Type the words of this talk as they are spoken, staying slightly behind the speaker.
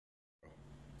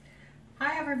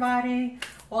Hi everybody,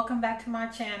 welcome back to my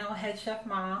channel, Head Chef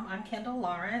Mom. I'm Kendall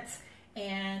Lawrence,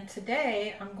 and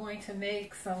today I'm going to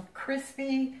make some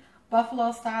crispy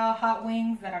buffalo style hot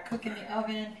wings that I cook in the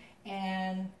oven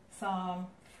and some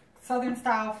southern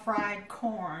style fried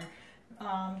corn.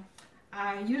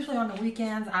 I usually on the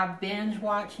weekends I binge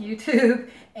watch YouTube,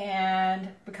 and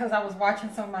because I was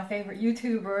watching some of my favorite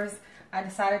YouTubers, I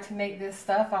decided to make this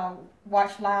stuff. I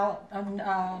watched No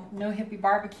Hippie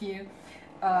Barbecue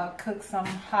cook some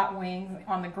hot wings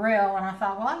on the grill, and I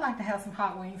thought, well, I'd like to have some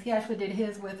hot wings. He actually did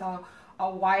his with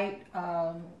a white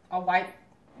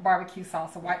barbecue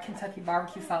sauce, a white Kentucky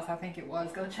barbecue sauce, I think it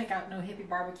was. Go check out No Hippie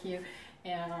Barbecue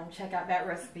and check out that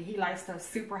recipe. He likes stuff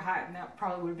super hot, and that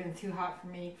probably would have been too hot for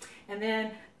me. And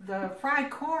then the fried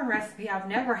corn recipe I've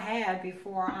never had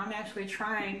before. I'm actually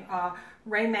trying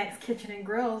Ray Mack's Kitchen and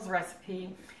Grill's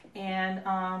recipe, and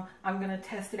I'm going to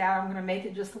test it out. I'm going to make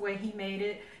it just the way he made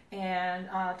it and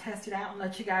test it out and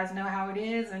let you guys know how it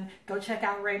is. And go check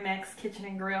out Ray Mack's Kitchen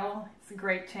and Grill. It's a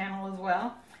great channel as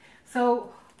well.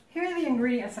 So here are the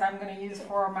ingredients that I'm going to use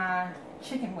for my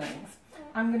chicken wings.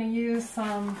 I'm going to use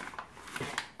some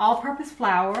all-purpose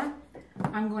flour.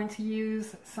 I'm going to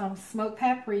use some smoked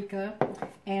paprika,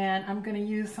 and I'm going to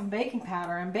use some baking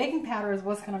powder. And baking powder is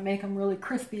what's going to make them really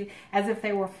crispy, as if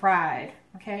they were fried.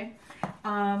 Okay.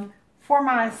 For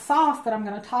my sauce that I'm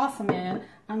going to toss them in,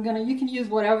 you can use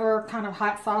whatever kind of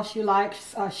hot sauce you like.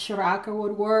 Shiraka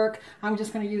would work. I'm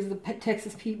just going to use the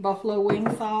Texas Pete Buffalo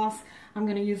Wing Sauce. I'm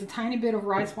going to use a tiny bit of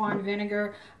rice wine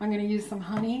vinegar. I'm going to use some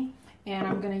honey, and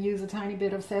I'm going to use a tiny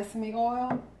bit of sesame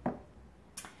oil.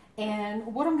 And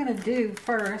what I'm going to do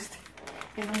first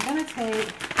is I'm going to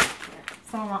take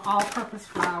some of my all-purpose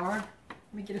flour.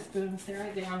 Let me get a spoon and stay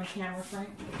right there on the camera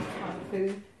frame on the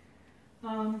food.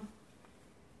 I'm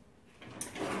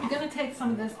going to take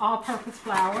some of this all-purpose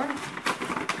flour,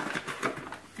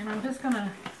 and I'm just going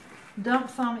to dump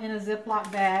some in a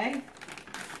Ziploc bag.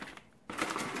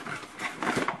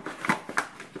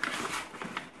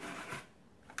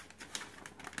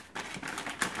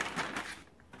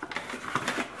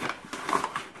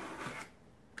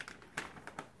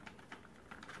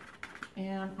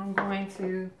 And I'm going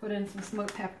to put in some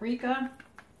smoked paprika.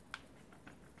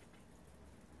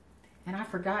 And I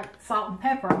forgot salt and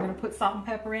pepper. I'm going to put salt and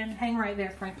pepper in. Hang right there,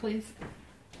 Frank, please.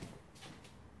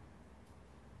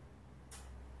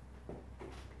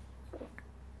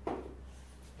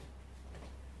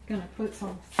 Going to put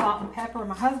some salt and pepper.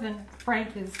 My husband,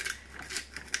 Frank, is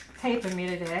taping me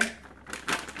today.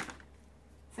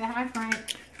 Say hi,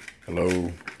 Frank.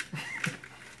 Hello.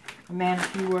 A man of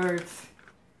few words.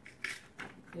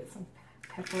 Get some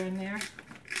pepper in there.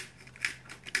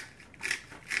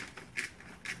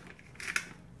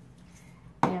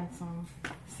 And some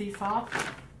sea salt.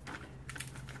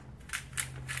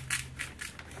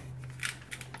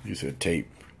 You said tape.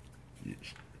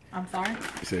 I'm sorry?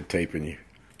 You said taping you.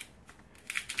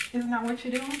 Isn't that what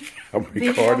you're doing? I'm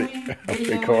recording. I'm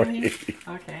recording.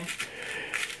 Okay.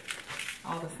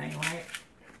 All the same, right?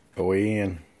 Go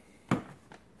in.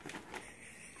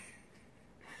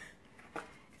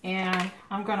 And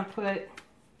I'm going to put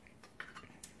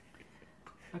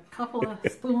a couple of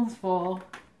spoonsful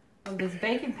of this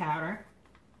baking powder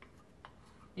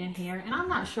in here. And I'm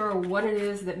not sure what it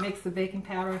is that makes the baking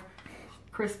powder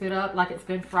crisp it up like it's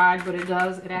been fried, but it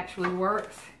does. It actually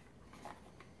works.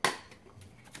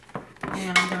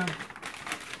 And I'm going to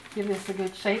give this a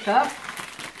good shake up.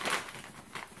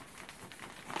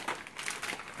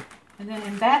 And then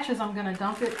in batches, I'm going to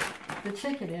dump the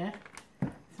chicken in.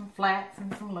 Some flats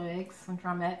and some legs, some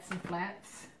drumettes and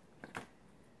flats.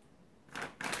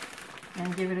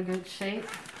 And give it a good shake.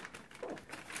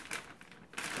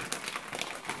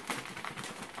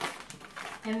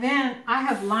 And then I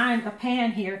have lined a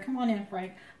pan here. Come on in,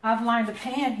 Frank. I've lined a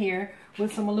pan here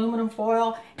with some aluminum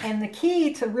foil. And the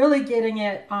key to really getting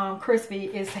it crispy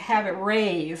is to have it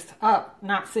raised up,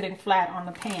 not sitting flat on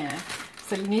the pan.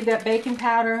 So you need that baking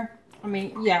powder.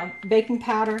 Baking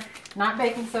powder, not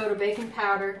baking soda, baking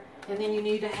powder. And then you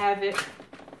need to have it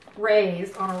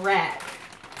raised on a rack.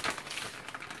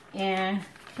 And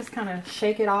just kind of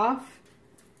shake it off.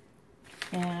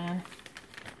 And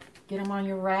get them on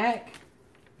your rack.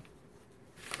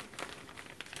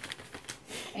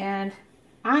 And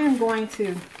I am going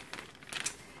to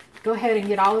go ahead and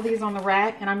get all of these on the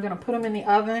rack, and I'm going to put them in the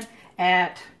oven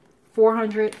at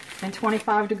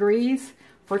 425 degrees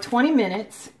for 20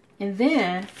 minutes. And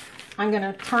then I'm going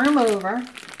to turn them over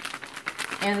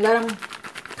and let them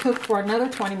cook for another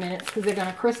 20 minutes because they're going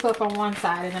to crisp up on one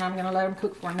side, and then I'm going to let them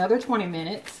cook for another 20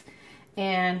 minutes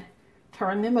and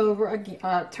turn them over again,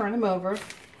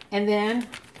 and then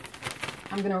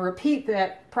I'm going to repeat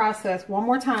that process one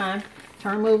more time,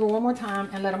 turn them over one more time,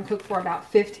 and let them cook for about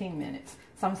 15 minutes.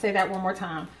 So I'm going to say that one more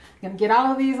time. I'm going to get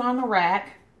all of these on the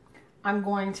rack. I'm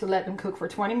going to let them cook for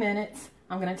 20 minutes.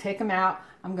 I'm going to take them out.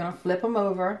 I'm going to flip them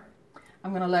over.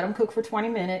 I'm going to let them cook for 20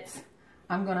 minutes.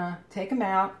 I'm going to take them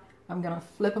out. I'm going to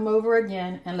flip them over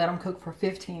again and let them cook for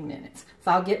 15 minutes.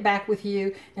 So I'll get back with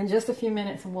you in just a few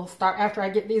minutes, and we'll start. After I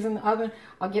get these in the oven,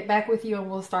 I'll get back with you and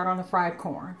we'll start on the fried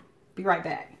corn. Be right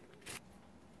back.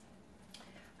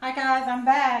 Hi guys, I'm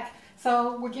back.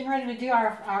 So we're getting ready to do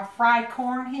our fried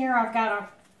corn here. I've got a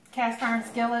cast iron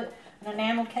skillet, an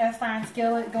enamel cast iron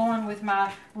skillet going with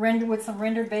some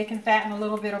rendered bacon fat and a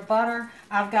little bit of butter.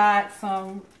 I've got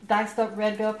some diced up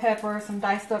red bell pepper, some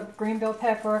diced up green bell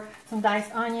pepper, some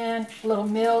diced onion, a little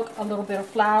milk, a little bit of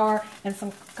flour, and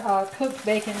some cooked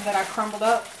bacon that I crumbled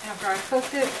up after I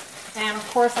cooked it. And of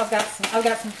course I've got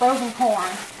some frozen corn.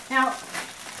 Now,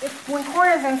 when corn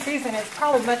is in season, it's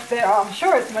probably much better. I'm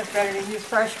sure it's much better to use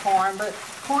fresh corn, but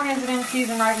corn isn't in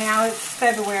season right now. It's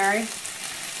February.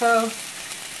 So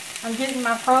I'm getting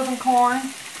my frozen corn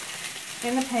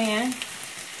in the pan,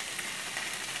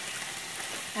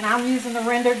 and I'm using the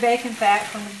rendered bacon fat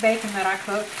from the bacon that I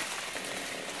cooked.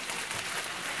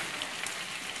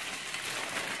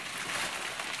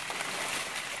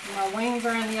 My wings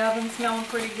are in the oven, smelling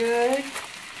pretty good.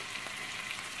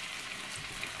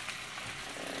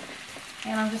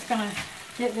 And I'm just going to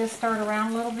get this stirred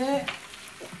around a little bit.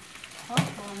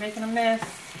 Oh, we're making a mess.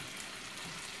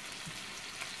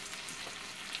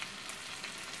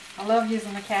 I love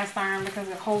using the cast iron because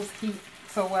it holds heat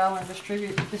so well and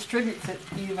distributes it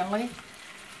evenly.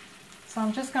 So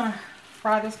I'm just going to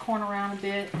fry this corn around a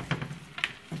bit.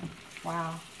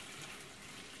 Wow.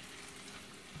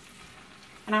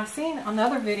 And I've seen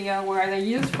another video where they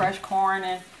use fresh corn,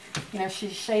 and she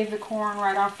shaved the corn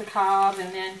right off the cob,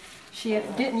 and then she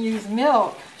didn't use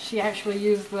milk. She actually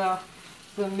used the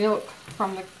milk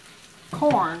from the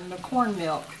corn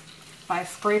milk, by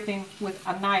scraping with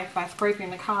a knife, by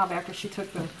scraping the cob after she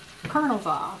took the kernels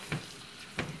off.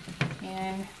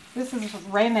 And this is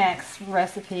Ray Mack's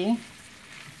recipe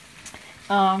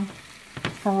from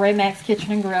Ray Mack's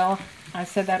Kitchen and Grill. I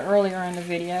said that earlier in the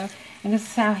video. And this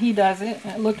is how he does it.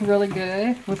 And it looked really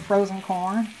good with frozen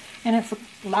corn. And it's a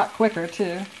lot quicker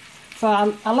too. So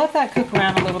I let that cook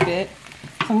around a little bit.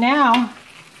 So now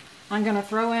I'm going to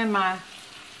throw in my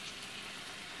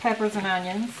peppers and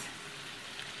onions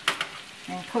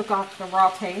and cook off the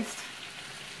raw taste.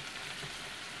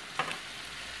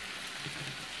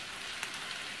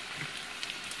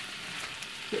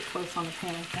 Get close on the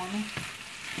pan for me.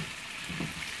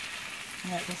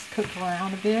 And let this cook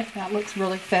around a bit. That looks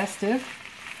really festive.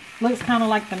 Looks kind of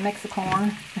like the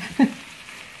Mexicorn.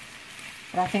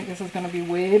 But I think this is going to be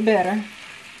way better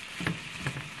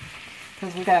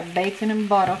because we got bacon and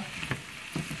butter.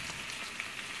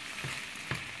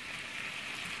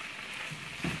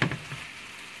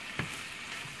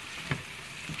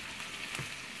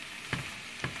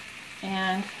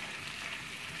 And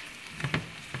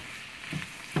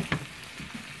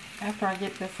after I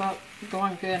get this up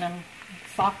going good, I'm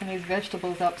soften these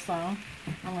vegetables up some.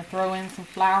 I'm going to throw in some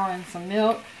flour and some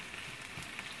milk.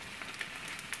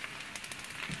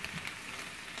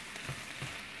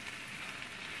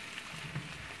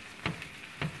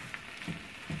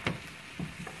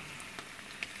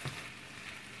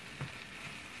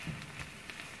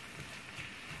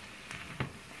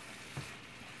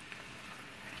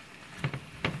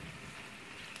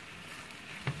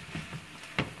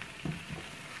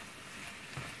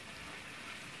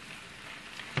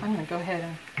 I'm going to go ahead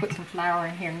and put some flour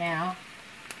in here now.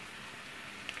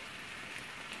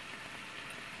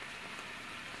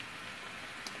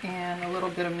 And a little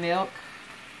bit of milk.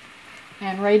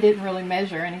 And Ray didn't really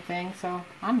measure anything, so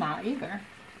I'm not either.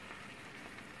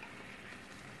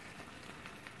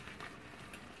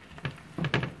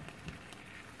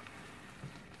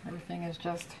 Everything is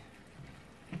just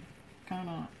kind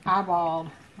of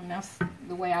eyeballed, and that's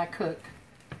the way I cook.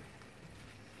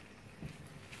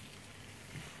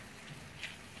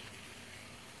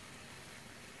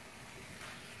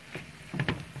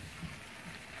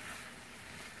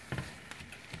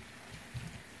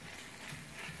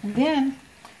 And then,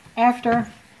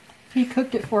 after he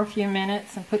cooked it for a few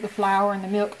minutes and put the flour and the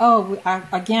milk,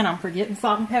 again, I'm forgetting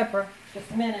salt and pepper. Just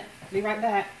a minute. Be right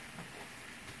back.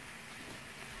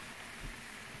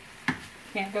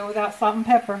 Can't go without salt and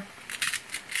pepper.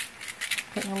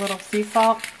 Putting a little sea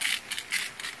salt.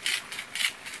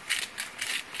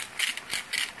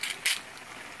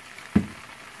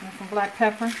 And some black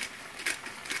pepper.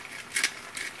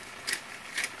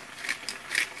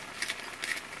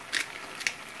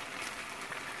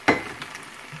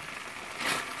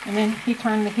 And then he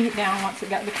turned the heat down once it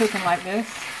got to cooking like this.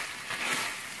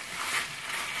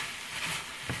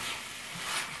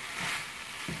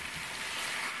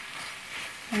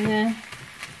 And then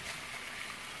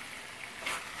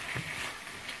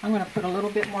I'm going to put a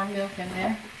little bit more milk in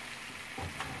there.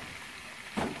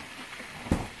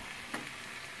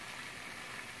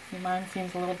 See, mine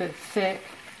seems a little bit thick.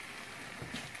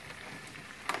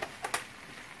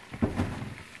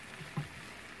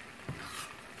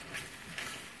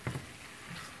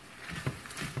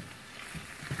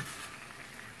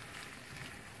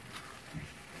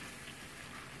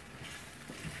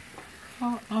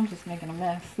 Oh, I'm just making a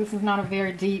mess. This is not a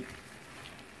very deep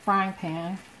frying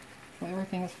pan, so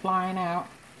everything is flying out.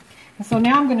 And so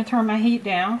now I'm going to turn my heat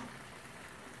down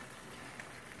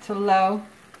to low.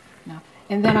 No.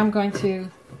 And then I'm going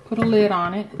to put a lid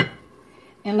on it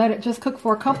and let it just cook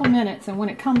for a couple minutes. And when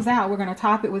it comes out, we're going to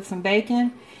top it with some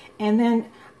bacon. And then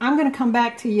I'm going to come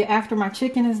back to you after my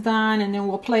chicken is done, and then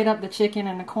we'll plate up the chicken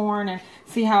and the corn and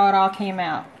see how it all came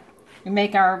out. And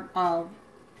make our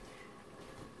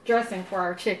dressing for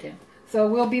our chicken. So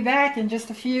we'll be back in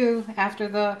just a few after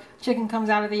the chicken comes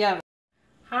out of the oven.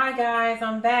 Hi guys,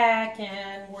 I'm back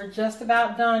and we're just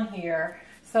about done here.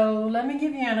 So let me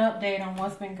give you an update on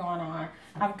what's been going on.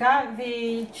 I've got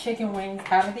the chicken wings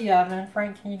out of the oven.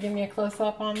 Frank, can you give me a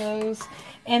close-up on those?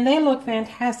 And they look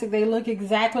fantastic. They look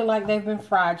exactly like they've been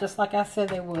fried, just like I said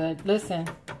they would. Listen,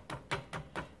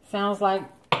 sounds like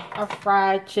a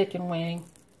fried chicken wing.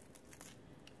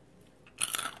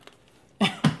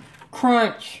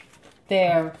 Crunch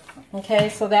there. Okay,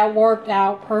 so that worked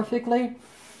out perfectly.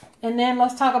 And then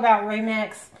let's talk about Ray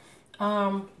Mack's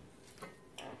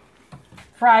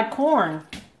fried corn.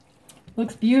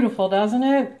 Looks beautiful, doesn't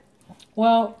it?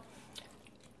 Well,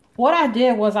 what I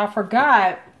did was I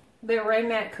forgot that Ray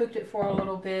Mack cooked it for a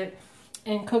little bit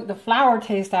and cooked the flour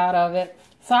taste out of it.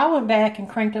 So I went back and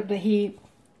cranked up the heat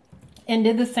and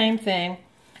did the same thing.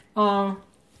 And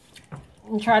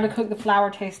tried to cook the flour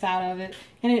taste out of it.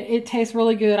 And it tastes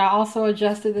really good. I also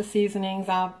adjusted the seasonings.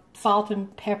 I salt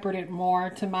and peppered it more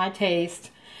to my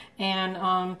taste.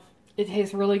 And it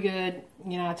tastes really good.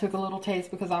 You know, I took a little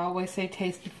taste because I always say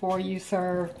taste before you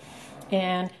serve.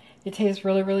 And it tastes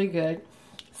really, really good.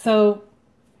 So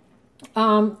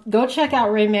go check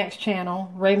out Ray Mack's channel.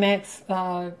 Ray Mack's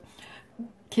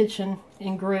Kitchen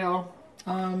and Grill.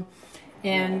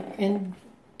 And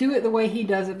do it the way he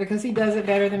does it, because he does it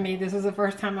better than me. This is the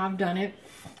first time I've done it.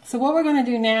 So what we're going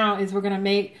to do now is we're going to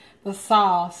make the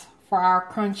sauce for our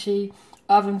crunchy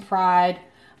oven fried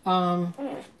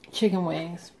chicken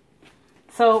wings.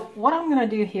 So what I'm going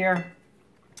to do here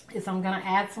is I'm going to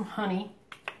add some honey.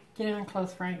 Get in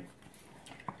close, Frank.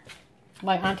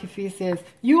 Like Auntie Fee says,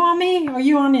 you on me or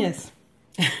you on this?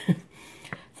 So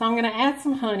I'm going to add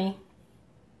some honey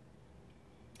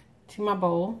to my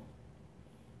bowl.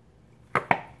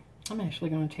 I'm actually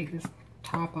going to take this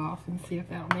top off and see if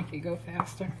that'll make it go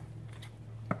faster.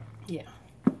 Yeah.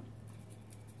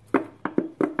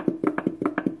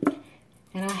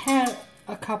 And I had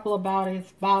a couple of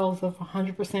bottles of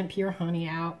 100% pure honey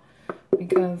out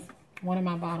because one of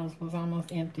my bottles was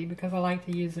almost empty, because I like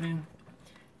to use it in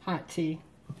hot tea.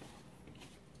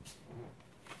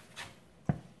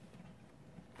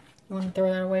 You want to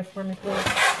throw that away for me, please?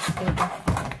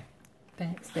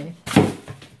 Thanks, Dave.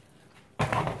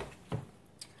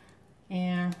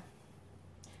 And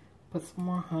put some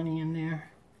more honey in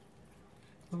there.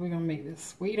 So we're going to make this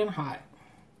sweet and hot.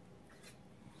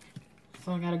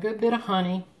 So I got a good bit of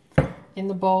honey in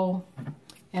the bowl.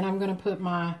 And I'm going to put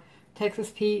my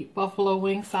Texas Pete buffalo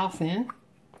wing sauce in.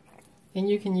 And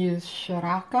you can use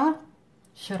sriracha.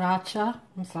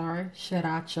 I'm sorry.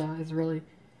 Sriracha is really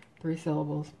 3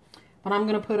 syllables. But I'm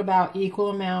going to put about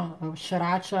equal amount of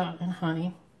sriracha and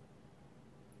honey.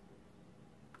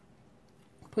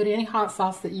 Put any hot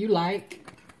sauce that you like.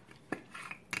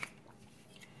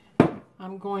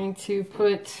 I'm going to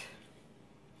put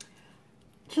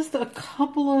just a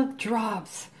couple of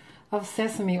drops of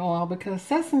sesame oil, because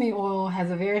sesame oil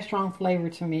has a very strong flavor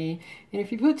to me. And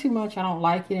if you put too much, I don't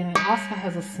like it. And it also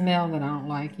has a smell that I don't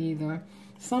like either.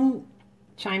 Some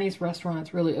Chinese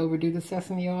restaurants really overdo the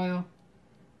sesame oil.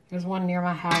 There's one near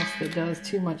my house that does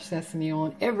too much sesame oil,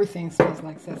 and everything smells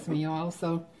like sesame oil,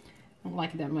 so I don't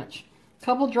like it that much.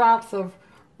 Couple drops of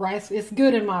rice, it's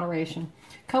good in moderation.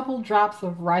 Couple drops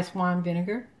of rice wine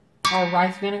vinegar, or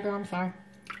rice vinegar, I'm sorry.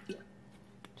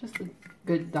 Just a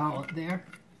good dollop there.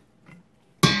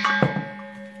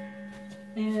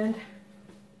 And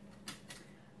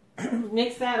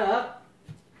mix that up.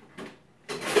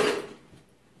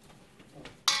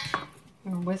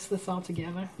 I'm going to whisk this all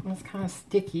together. It's kind of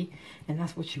sticky, and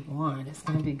that's what you want. It's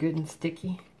going to be good and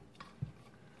sticky.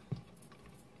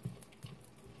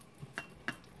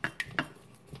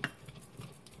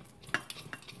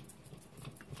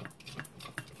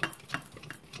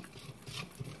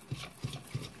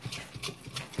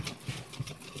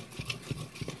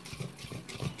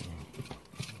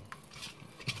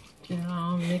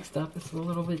 mixed up. It's a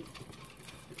little bit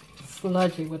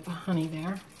sludgy with the honey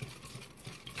there.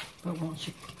 But once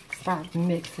you start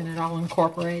mixing, it all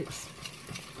incorporates.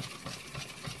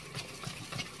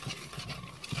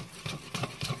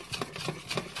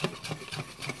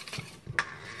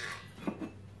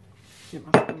 Get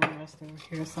my spoon rest over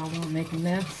here so I won't make a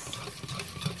mess.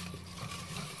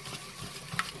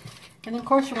 And of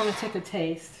course you want to take a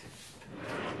taste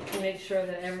to make sure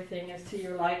that everything is to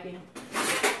your liking.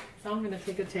 So I'm going to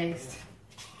take a taste.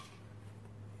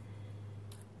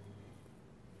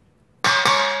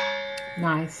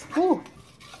 Nice. Whew.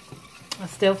 I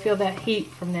still feel that heat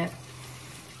from that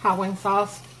hot wing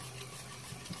sauce.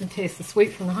 You can taste the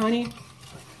sweet from the honey.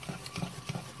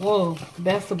 Whoa, the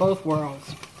best of both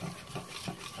worlds.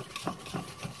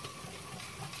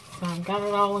 So I've got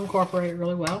it all incorporated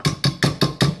really well.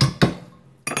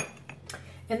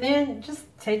 And then just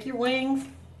take your wings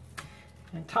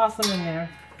and toss them in there.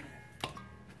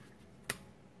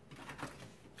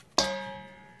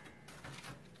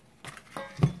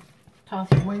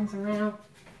 Toss your wings around,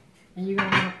 and you're going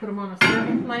to want to put them on a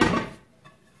serving plate.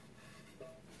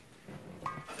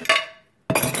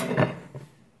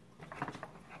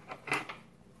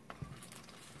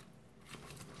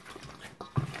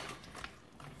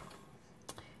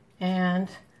 And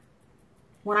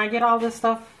when I get all this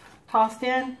stuff tossed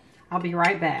in, I'll be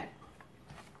right back.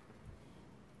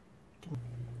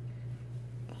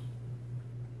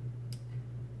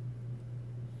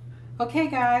 Okay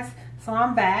guys, so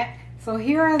I'm back. So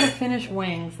here are the finished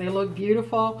wings. They look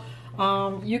beautiful.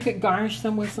 You could garnish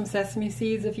them with some sesame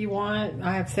seeds if you want.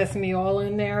 I have sesame oil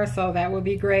in there, so that would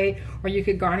be great. Or you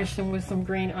could garnish them with some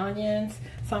green onions.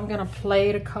 So I'm gonna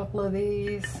plate a couple of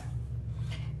these.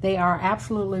 They are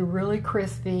absolutely really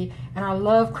crispy, and I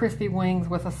love crispy wings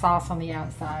with a sauce on the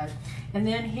outside. And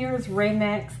then here's Ray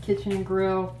Mack's Kitchen and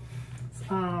Grill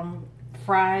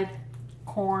fried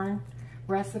corn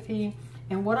recipe.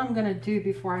 And what I'm gonna do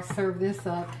before I serve this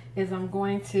up is I'm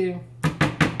going to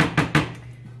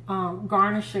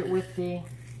garnish it with the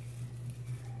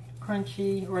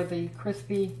crunchy or the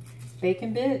crispy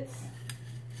bacon bits.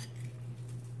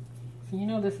 So you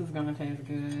know this is gonna taste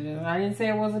good. I didn't say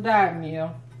it was a diet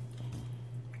meal.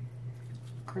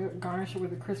 Garnish it with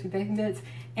the crispy bacon bits.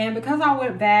 And because I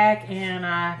went back and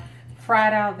I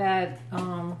fried out that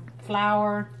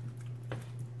flour,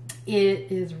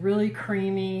 it is really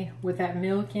creamy with that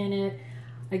milk in it.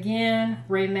 Again,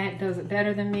 Ray Mack does it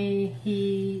better than me.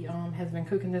 He has been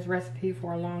cooking this recipe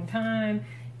for a long time,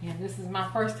 and this is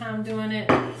my first time doing it.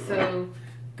 So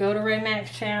go to Ray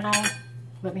Mack's channel.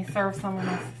 Let me serve some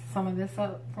of this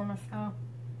up for myself.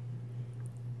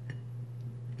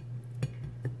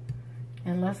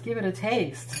 And let's give it a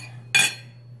taste.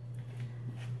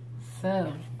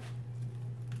 So,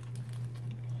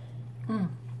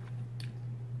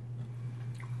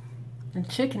 the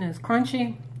chicken is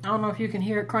crunchy. I don't know if you can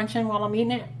hear it crunching while I'm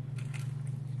eating it.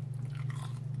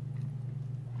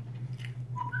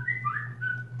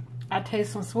 I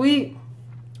taste some sweet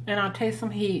and I taste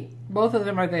some heat. Both of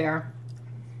them are there.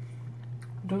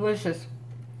 Delicious.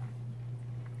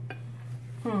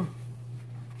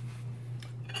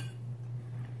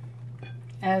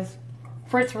 As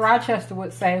Fritz Rochester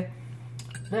would say,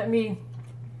 let me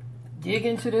dig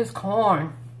into this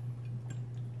corn.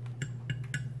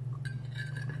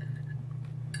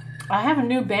 I have a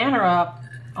new banner up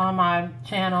on my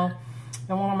channel,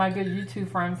 and one of my good YouTube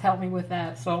friends helped me with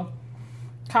that. So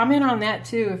comment on that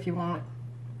too if you want.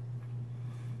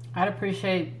 I'd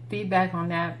appreciate feedback on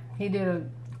that. He did a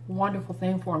wonderful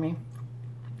thing for me.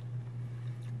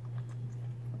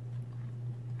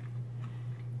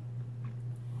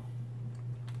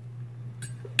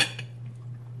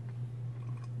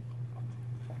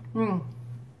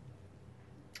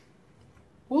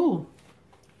 Ooh,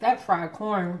 that fried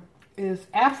corn is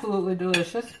absolutely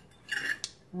delicious.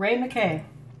 Ray Mack.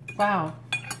 Wow.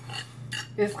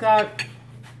 It's got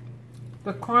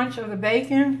the crunch of the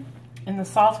bacon and the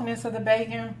saltiness of the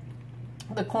bacon.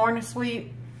 The corn is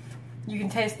sweet. You can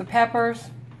taste the peppers,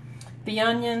 the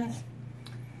onions.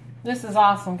 This is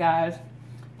awesome, guys.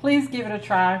 Please give it a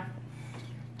try.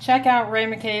 Check out Ray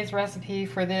Mack's recipe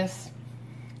for this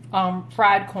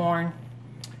fried corn.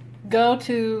 Go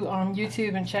to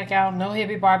YouTube and check out No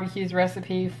Hippie Barbecue's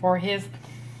recipe for his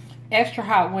extra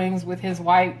hot wings with his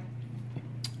white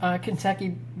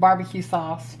Kentucky barbecue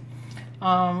sauce.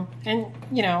 And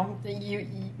you know, you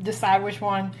decide which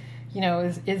one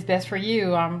is best for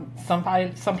you.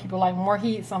 Some people like more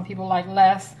heat, some people like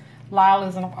less. Lyle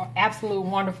is an absolute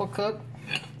wonderful cook,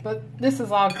 but this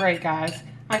is all great, guys.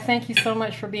 I thank you so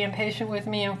much for being patient with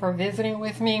me and for visiting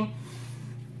with me.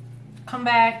 Come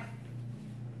back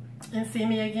and see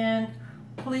me again,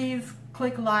 please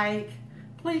click like,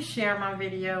 please share my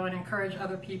video and encourage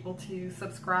other people to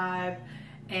subscribe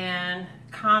and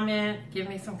comment, give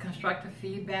me some constructive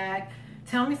feedback.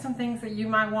 Tell me some things that you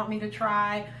might want me to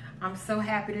try. I'm so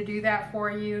happy to do that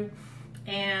for you.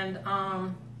 And,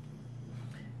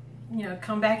 you know,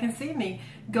 come back and see me.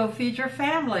 Go feed your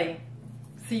family.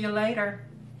 See you later.